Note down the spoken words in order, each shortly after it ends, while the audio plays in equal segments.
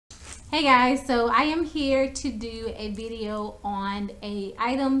Hey guys, so I am here to do a video on a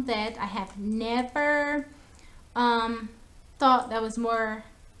item that I have never thought that was more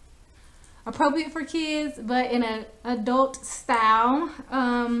appropriate for kids, but in an adult style.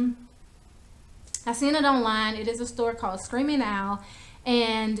 I seen it online. It is a store called Screaming Owl,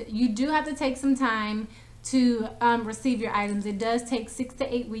 and you do have to take some time to receive your items. It does take 6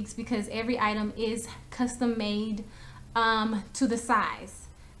 to 8 weeks because every item is custom made to the size.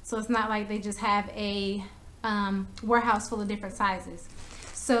 So it's not like they just have a warehouse full of different sizes.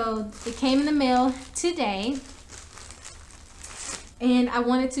 So it came in the mail today, and I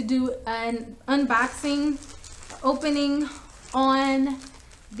wanted to do an unboxing, opening on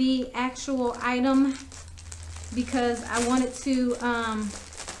the actual item because I wanted to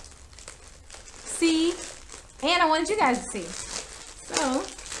see, and I wanted you guys to see. So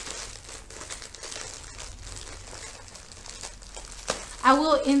I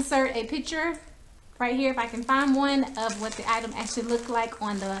will insert a picture right here if I can find one of what the item actually looked like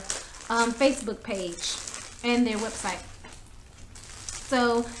on the Facebook page and their website.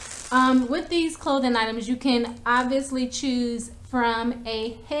 So with these clothing items, you can obviously choose from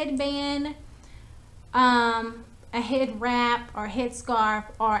a headband, a head wrap or head scarf,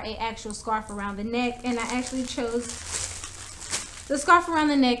 or a actual scarf around the neck. And I actually chose the scarf around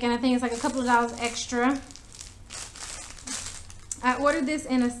the neck, and I think it's like a couple of dollars extra. I ordered this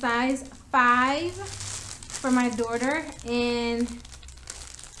in a size 5 for my daughter, and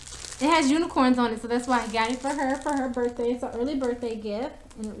it has unicorns on it, so that's why I got it for her birthday. It's an early birthday gift,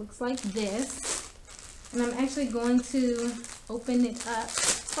 and it looks like this. And I'm actually going to open it up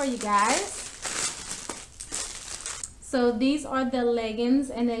for you guys. So these are the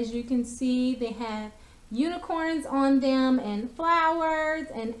leggings, and as you can see, they have unicorns on them and flowers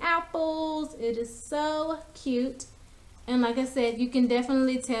and apples. It is so cute. And like I said, you can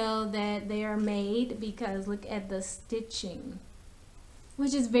definitely tell that they are made because look at the stitching,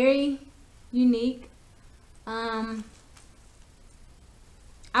 which is very unique. I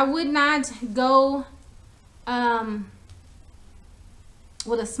would not go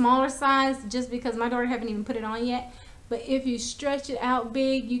with a smaller size just because my daughter haven't even put it on yet. But if you stretch it out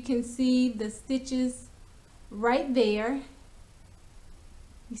big, you can see the stitches right there.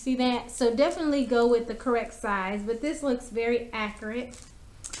 You see that? So definitely go with the correct size, but this looks very accurate.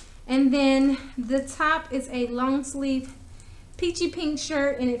 And then the top is a long sleeve peachy pink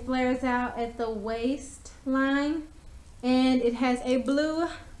shirt, and it flares out at the waistline, and it has a blue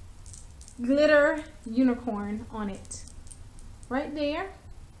glitter unicorn on it right there,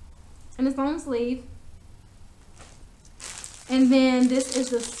 and it's long sleeve. And then this is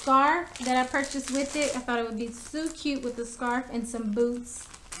the scarf that I purchased with it. I thought it would be so cute with the scarf and some boots.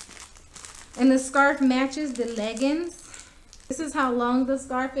 And the scarf matches the leggings. This is how long the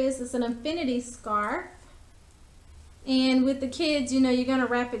scarf is. It's an infinity scarf. And with the kids, you know, you're going to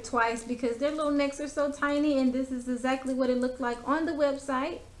wrap it twice because their little necks are so tiny. And this is exactly what it looked like on the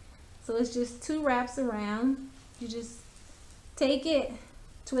website. So it's just 2 wraps around. You just take it,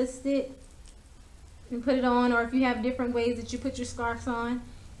 twist it, and put it on. Or if you have different ways that you put your scarves on.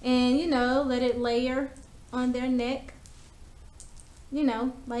 And, you know, let it layer on their neck. You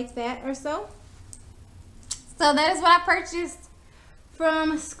know, like that or so. So that is what I purchased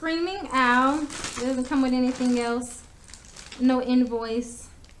from Screaming Owl. It doesn't come with anything else. No invoice.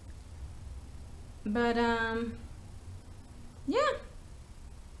 But, yeah.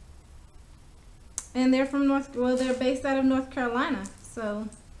 And they're from they're based out of North Carolina. So,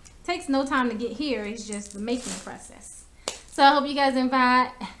 it takes no time to get here. It's just the making process. So, I hope you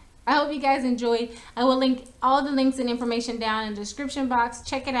guys enjoyed. I will link all the links and information down in the description box.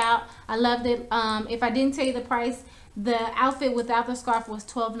 Check it out. I loved it. If I didn't tell you the price, the outfit without the scarf was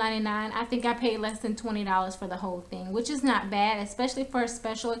 $12.99. I think I paid less than $20 for the whole thing, which is not bad, especially for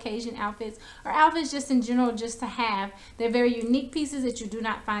special occasion outfits or outfits just in general just to have. They're very unique pieces that you do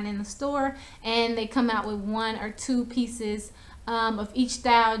not find in the store, and they come out with 1 or 2 pieces of each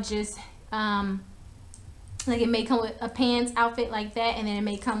style. Just like it may come with a pants outfit like that, and then it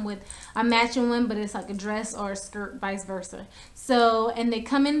may come with a matching one, but it's like a dress or a skirt, vice versa. So, and they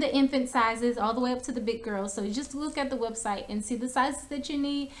come in the infant sizes all the way up to the big girls. So you just look at the website and see the sizes that you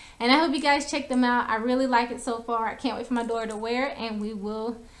need. And I hope you guys check them out. I really like it so far. I can't wait for my daughter to wear it, and we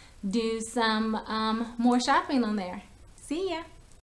will do some more shopping on there. See ya.